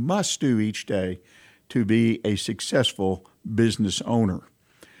things you must do each day to be a successful business owner.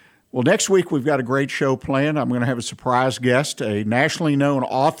 Well, next week we've got a great show planned. I'm going to have a surprise guest, a nationally known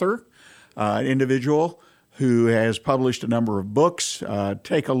author, an individual who has published a number of books.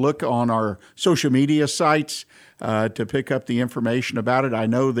 Take a look on our social media sites to pick up the information about it. I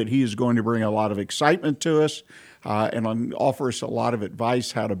know that he is going to bring a lot of excitement to us. And offer us a lot of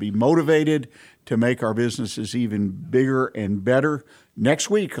advice how to be motivated to make our businesses even bigger and better.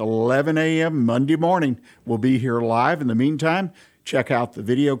 Next week, 11 a.m. Monday morning, we'll be here live. In the meantime, check out the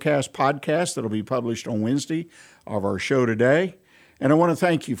videocast podcast that'll be published on Wednesday of our show today. And I want to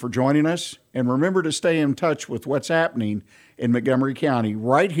thank you for joining us. And remember to stay in touch with what's happening in Montgomery County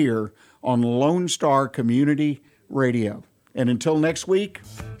right here on Lone Star Community Radio. And until next week,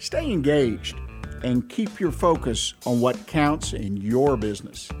 stay engaged and keep your focus on what counts in your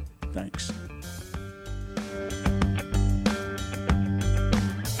business. Thanks.